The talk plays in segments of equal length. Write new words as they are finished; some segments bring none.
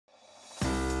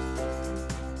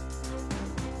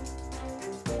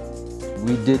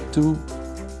We did two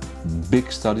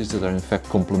big studies that are in fact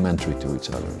complementary to each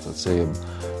other. Let's say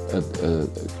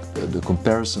the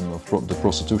comparison of the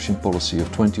prostitution policy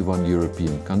of 21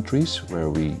 European countries,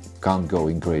 where we can't go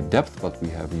in great depth, but we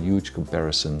have a huge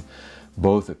comparison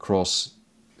both across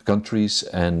countries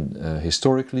and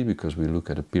historically, because we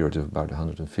look at a period of about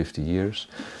 150 years.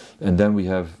 And then we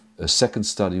have a second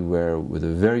study where, with a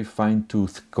very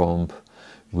fine-tooth comb,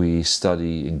 we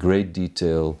study in great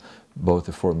detail both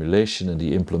the formulation and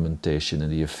the implementation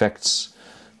and the effects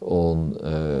on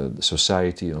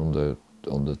society, on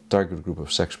the target group of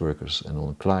sex workers and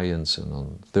on clients and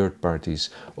on third parties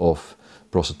of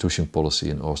prostitution policy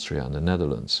in Austria and the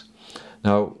Netherlands.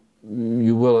 Now,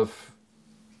 you will have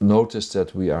noticed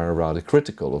that we are rather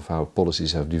critical of how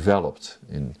policies have developed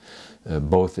in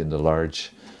both in the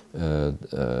large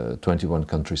 21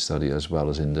 country study as well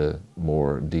as in the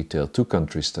more detailed 2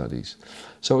 country studies.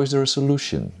 So is there a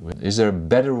solution? Is there a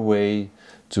better way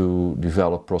to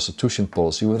develop prostitution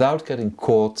policy without getting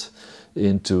caught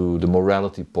into the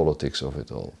morality politics of it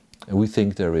all? And we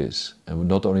think there is. And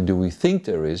not only do we think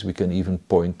there is, we can even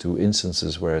point to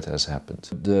instances where it has happened.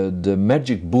 The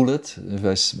magic bullet, if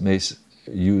I may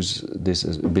use this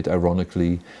a bit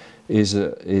ironically,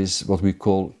 is what we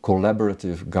call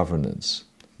collaborative governance.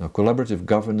 Now, collaborative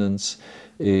governance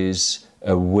is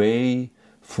a way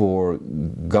for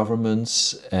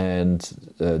governments and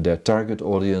their target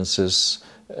audiences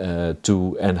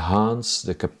to enhance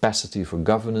the capacity for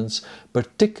governance,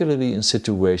 particularly in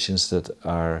situations that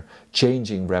are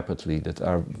changing rapidly,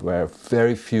 where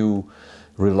very few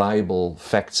reliable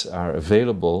facts are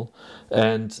available,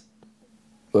 and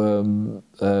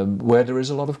where there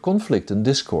is a lot of conflict and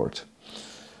discord.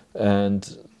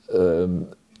 And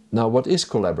now, what is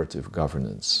collaborative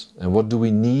governance, and what do we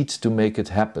need to make it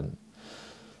happen?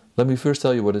 Let me first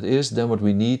tell you what it is, then what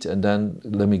we need, and then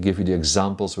let me give you the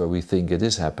examples where we think it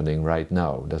is happening right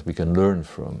now, that we can learn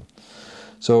from.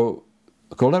 So,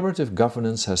 collaborative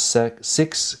governance has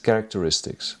 6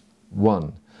 characteristics.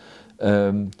 1,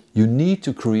 you need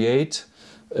to create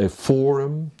a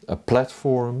forum, a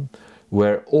platform,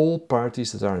 where all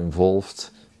parties that are involved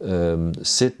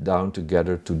sit down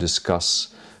together to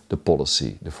discuss the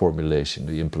policy, the formulation,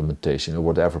 the implementation, or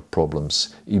whatever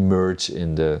problems emerge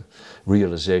in the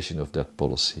realization of that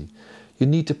policy. You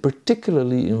need to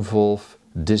particularly involve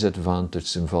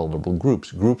disadvantaged and vulnerable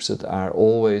groups, groups that are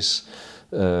always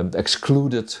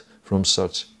excluded from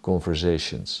such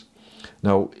conversations.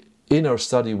 Now, in our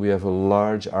study we have a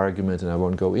large argument, and I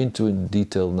won't go into in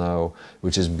detail now,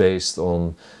 which is based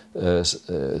on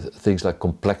things like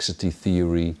complexity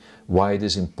theory, why it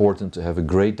is important to have a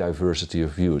great diversity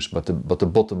of views. But the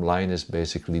bottom line is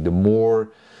basically the more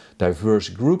diverse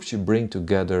groups you bring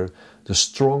together, the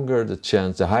stronger the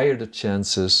chance, the higher the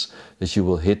chances that you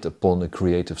will hit upon a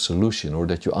creative solution, or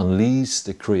that you unleash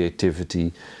the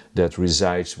creativity that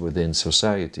resides within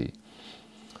society.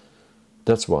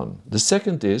 That's one. The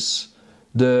second is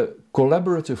the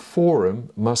collaborative forum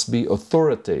must be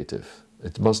authoritative.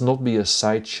 It must not be a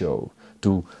sideshow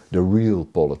to the real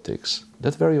politics.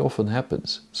 That very often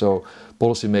happens. So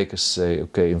policymakers say,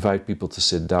 okay, invite people to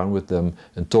sit down with them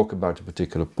and talk about a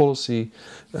particular policy,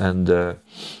 and then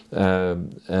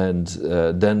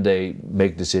they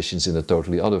make decisions in a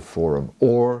totally other forum.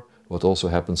 Or what also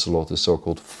happens a lot is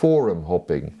so-called forum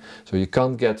hopping. So you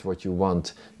can't get what you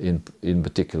want in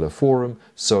particular forum,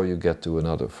 so you get to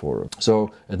another forum. So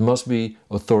it must be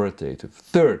authoritative.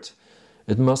 Third,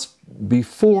 it must be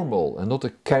formal and not a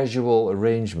casual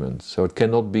arrangement. So it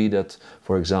cannot be that,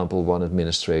 for example, one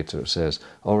administrator says,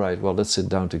 all right, well, let's sit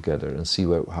down together and see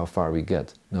how far we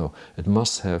get. No, it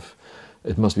must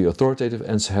be authoritative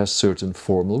and has certain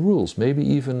formal rules, maybe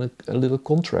even a little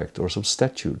contract or some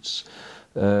statutes.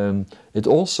 It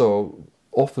also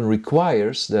often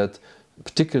requires that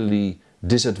particularly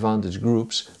disadvantaged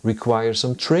groups require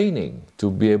some training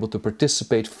to be able to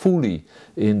participate fully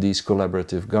in these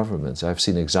collaborative governments. I've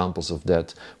seen examples of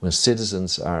that when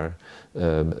citizens are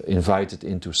invited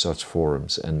into such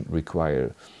forums and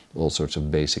require all sorts of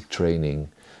basic training,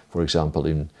 for example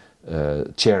in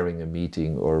chairing a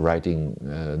meeting or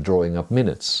drawing up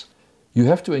minutes. You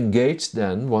have to engage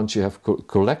then, once you have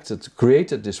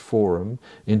created this forum,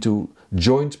 into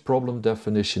joint problem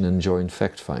definition and joint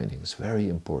fact finding. It's very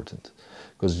important,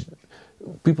 because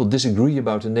people disagree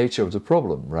about the nature of the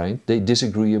problem, right? They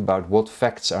disagree about what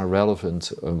facts are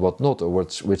relevant and what not, or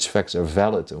which facts are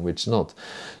valid and which not.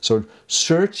 So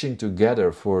searching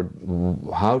together for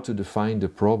how to define the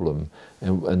problem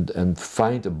and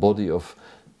find a body of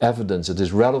evidence that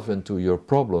is relevant to your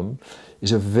problem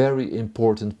is a very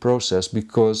important process,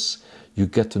 because you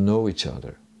get to know each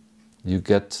other. You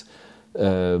get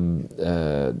you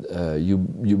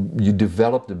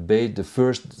develop the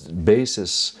first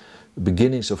basis,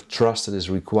 beginnings of trust that is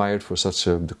required for such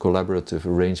a collaborative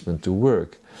arrangement to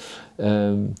work.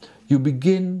 You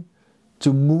begin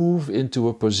to move into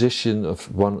a position of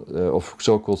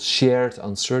so-called shared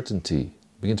uncertainty.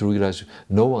 Begin to realize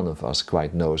no one of us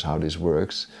quite knows how this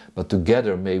works, but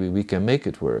together maybe we can make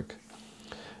it work.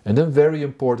 And then very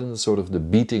important, sort of the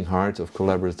beating heart of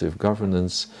collaborative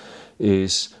governance,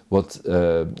 is what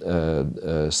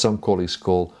some colleagues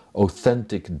call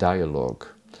authentic dialogue.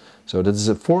 So that is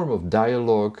a form of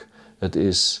dialogue that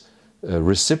is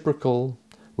reciprocal,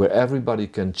 where everybody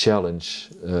can challenge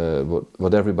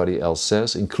what everybody else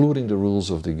says, including the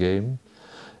rules of the game,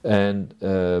 and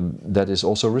that is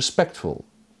also respectful,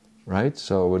 right?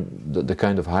 So the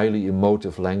kind of highly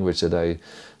emotive language that I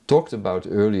talked about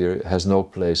earlier has no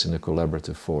place in a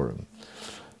collaborative forum.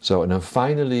 So, and then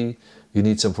finally, you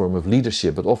need some form of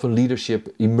leadership, but often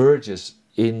leadership emerges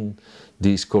in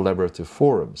these collaborative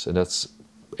forums, and that's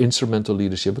instrumental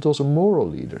leadership, but also moral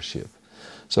leadership.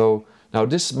 So now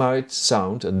this might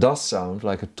sound, and does sound,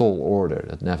 like a tall order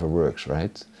that never works,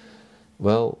 right?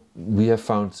 Well, we have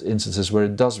found instances where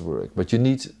it does work, but you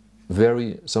need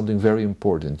something very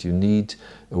important. You need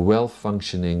a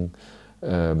well-functioning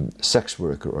sex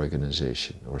worker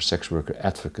organization or sex worker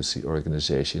advocacy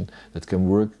organization that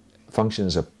can function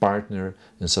as a partner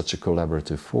in such a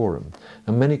collaborative forum.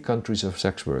 Now, many countries have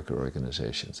sex worker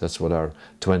organizations. That's what our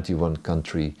 21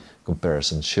 country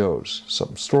comparison shows.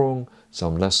 Some strong,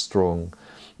 some less strong,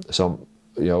 some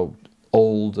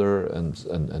older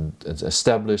and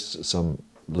established, some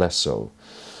less so.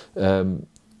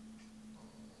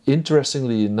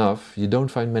 Interestingly enough, you don't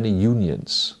find many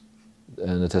unions.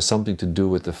 And it has something to do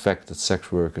with the fact that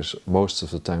sex workers most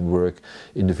of the time work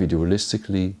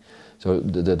individualistically. So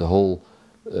the whole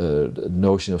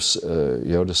notion of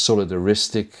the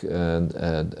solidaristic and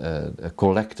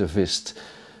collectivist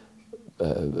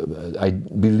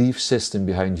belief system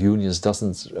behind unions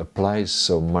doesn't apply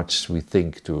so much, we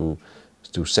think, to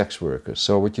sex workers.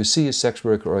 So what you see is sex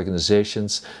worker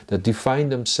organizations that define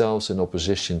themselves in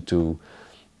opposition to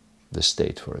the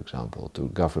state, for example, to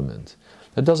government.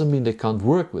 That doesn't mean they can't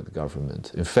work with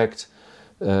government. In fact,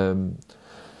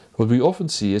 what we often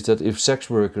see is that if sex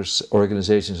workers'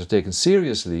 organizations are taken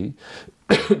seriously,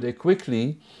 they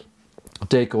quickly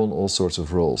take on all sorts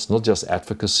of roles. Not just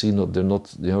advocacy.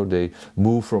 They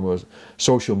move from a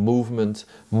social movement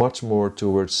much more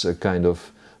towards a kind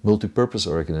of multi-purpose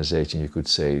organization, you could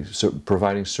say, so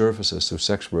providing services to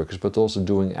sex workers, but also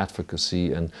doing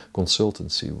advocacy and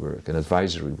consultancy work and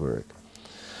advisory work.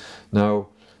 Now,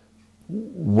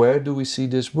 where do we see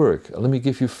this work? Let me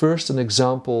give you first an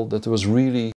example that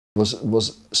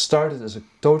was started as a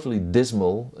totally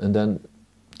dismal and then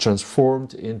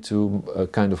transformed into a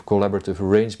kind of collaborative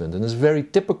arrangement, and it's very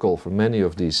typical for many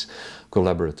of these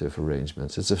collaborative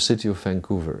arrangements. It's the city of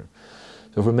Vancouver.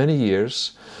 So for many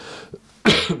years,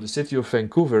 the city of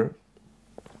Vancouver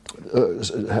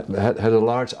had a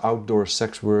large outdoor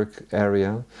sex work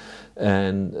area,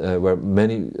 and where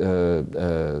many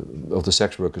of the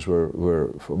sex workers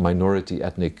were minority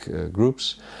ethnic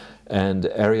groups, and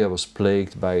the area was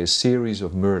plagued by a series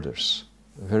of murders,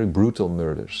 very brutal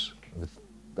murders.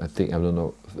 I don't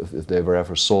know if they were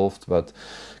ever solved, but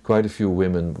quite a few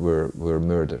women were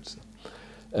murdered.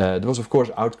 There was, of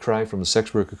course, outcry from the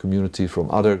sex worker community, from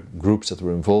other groups that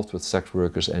were involved with sex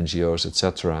workers, NGOs,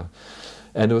 etc.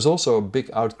 And there was also a big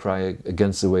outcry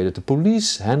against the way that the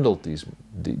police handled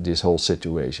this whole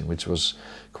situation, which was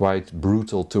quite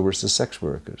brutal towards the sex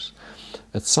workers.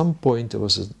 At some point, there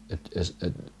was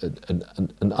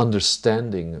an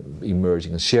understanding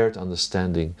emerging, a shared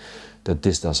understanding that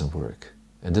this doesn't work.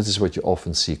 And this is what you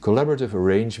often see. Collaborative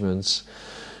arrangements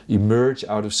emerge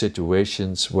out of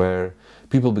situations where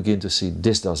people begin to see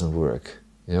this doesn't work.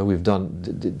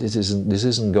 This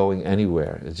isn't going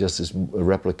anywhere. It's just this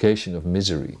replication of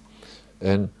misery.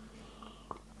 And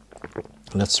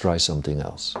let's try something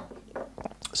else.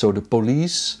 So the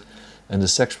police and the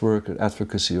sex worker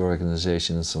advocacy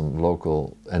organization and some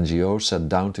local NGOs sat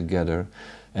down together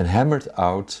and hammered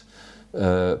out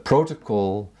a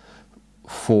protocol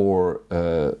for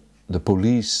the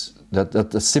police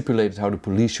that stipulated how the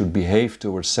police should behave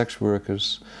towards sex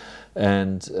workers,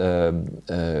 and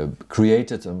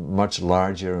created a much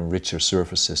larger and richer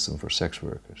service system for sex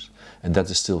workers. And that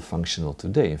is still functional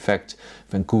today. In fact,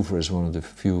 Vancouver is one of the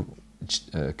few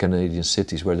Canadian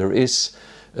cities where there is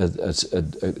a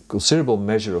considerable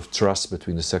measure of trust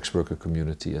between the sex worker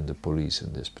community and the police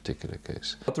in this particular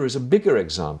case. But there is a bigger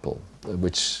example,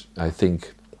 which I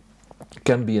think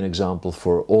can be an example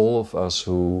for all of us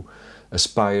who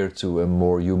aspire to a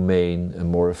more humane and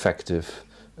more effective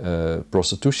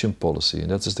prostitution policy, and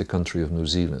that is the country of New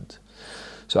Zealand.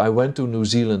 So I went to New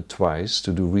Zealand twice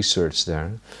to do research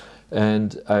there,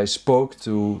 and I spoke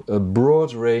to a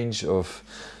broad range of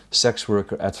sex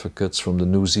worker advocates from the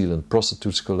New Zealand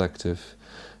Prostitutes Collective,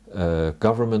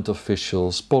 government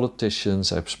officials,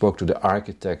 politicians. I spoke to the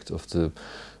architect of the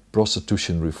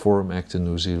Prostitution Reform Act in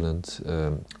New Zealand.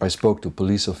 I spoke to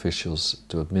police officials,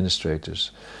 to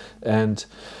administrators. And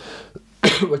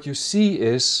what you see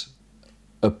is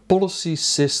a policy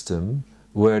system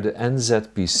where the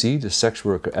NZPC, the Sex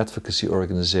Worker Advocacy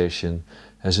Organization,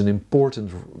 has an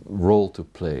important role to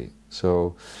play.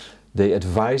 So they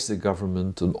advise the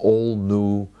government on all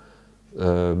new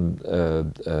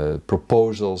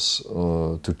proposals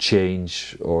to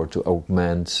change or to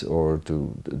augment or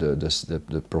to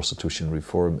the Prostitution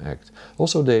Reform Act.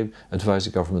 Also, they advise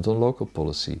the government on local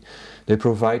policy. They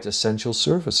provide essential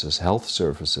services, health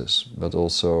services, but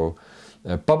also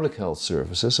public health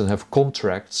services, and have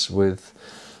contracts with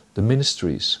the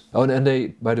ministries. Oh, and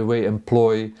they, by the way,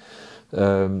 employ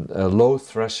low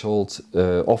threshold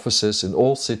offices in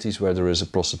all cities where there is a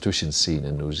prostitution scene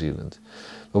in New Zealand.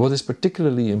 But what is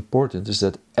particularly important is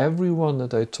that everyone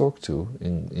that I talked to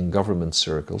in government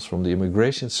circles, from the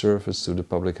immigration service to the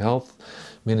public health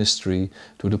ministry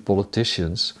to the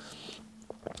politicians,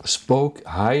 spoke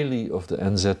highly of the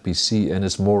NZPC and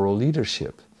its moral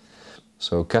leadership.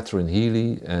 So Catherine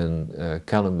Healy and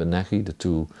Callum Benaghi, the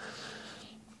two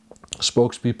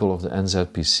spokespeople of the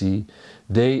NZPC,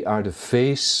 they are the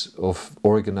face of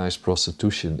organized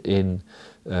prostitution in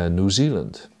New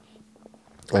Zealand.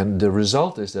 And the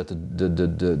result is that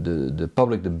the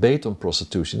public debate on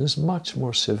prostitution is much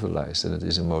more civilized than it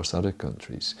is in most other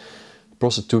countries.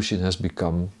 Prostitution has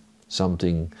become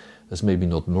something that's maybe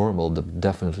not normal, but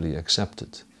definitely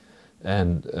accepted.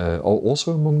 And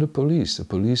also among the police. The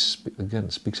police, again,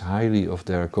 speaks highly of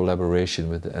their collaboration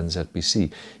with the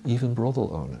NZPC, even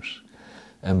brothel owners.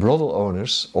 And brothel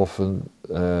owners often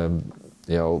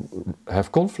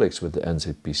have conflicts with the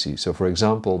NZPC. So, for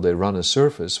example, they run a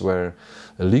service where,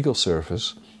 a legal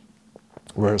service,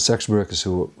 where sex workers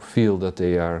who feel that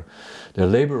their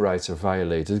labor rights are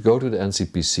violated go to the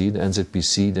NZPC. The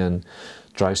NZPC then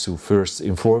tries to first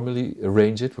informally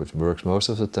arrange it, which works most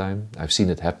of the time. I've seen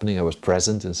it happening. I was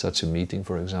present in such a meeting,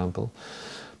 for example.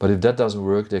 But if that doesn't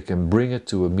work, they can bring it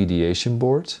to a mediation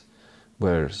board,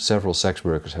 where several sex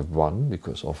workers have won,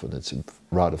 because often it's a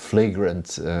rather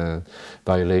flagrant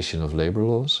violation of labor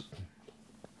laws.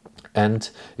 And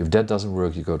if that doesn't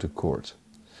work, you go to court.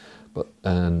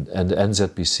 And the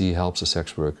NZPC helps a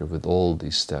sex worker with all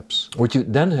these steps. What you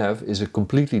then have is a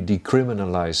completely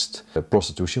decriminalized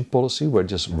prostitution policy, where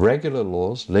just regular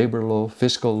laws, labor law,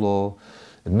 fiscal law,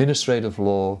 administrative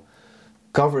law,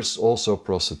 covers also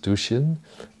prostitution,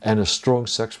 and a strong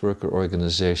sex worker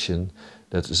organization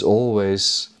that is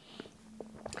always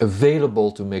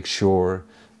available to make sure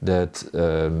that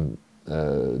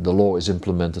the law is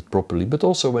implemented properly, but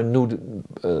also when new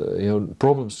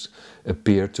problems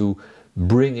appear, to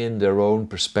bring in their own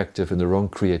perspective and their own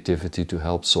creativity to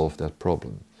help solve that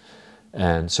problem.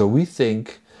 And so we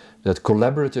think that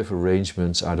collaborative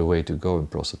arrangements are the way to go in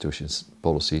prostitution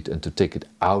policy, and to take it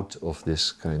out of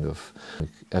this kind of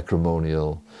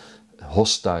acrimonial,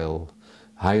 hostile,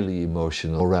 highly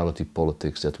emotional morality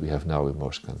politics that we have now in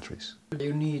most countries.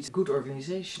 You need good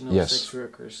organization of sex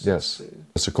workers. Yes,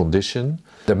 it's a condition.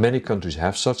 There many countries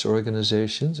have such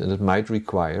organizations, and it might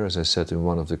require, as I said in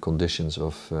one of the conditions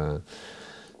of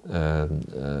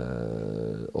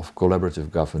collaborative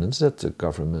governance, that the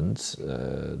government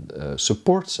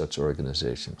supports such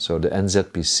organizations. So the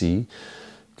NZPC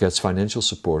gets financial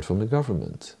support from the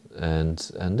government, and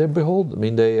they're beholden. I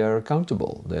mean, they are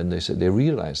accountable. Then they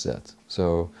realize that.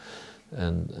 So,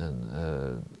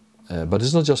 but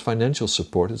it's not just financial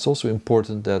support. It's also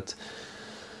important that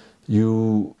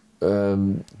you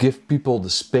give people the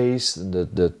space and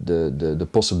the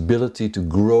possibility to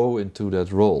grow into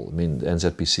that role. I mean, the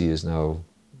NZPC is now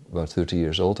about 30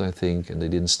 years old, I think, and they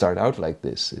didn't start out like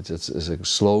this. It's a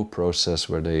slow process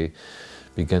where they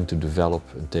began to develop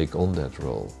and take on that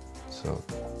role. So,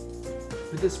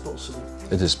 it is possible.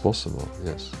 It is possible,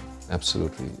 yes,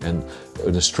 absolutely. And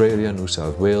in Australia, New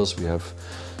South Wales, we have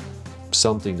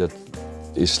something that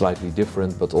is slightly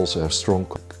different, but also have strong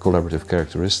collaborative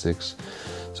characteristics.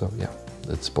 So yeah,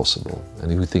 it's possible,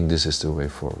 and we think this is the way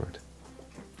forward.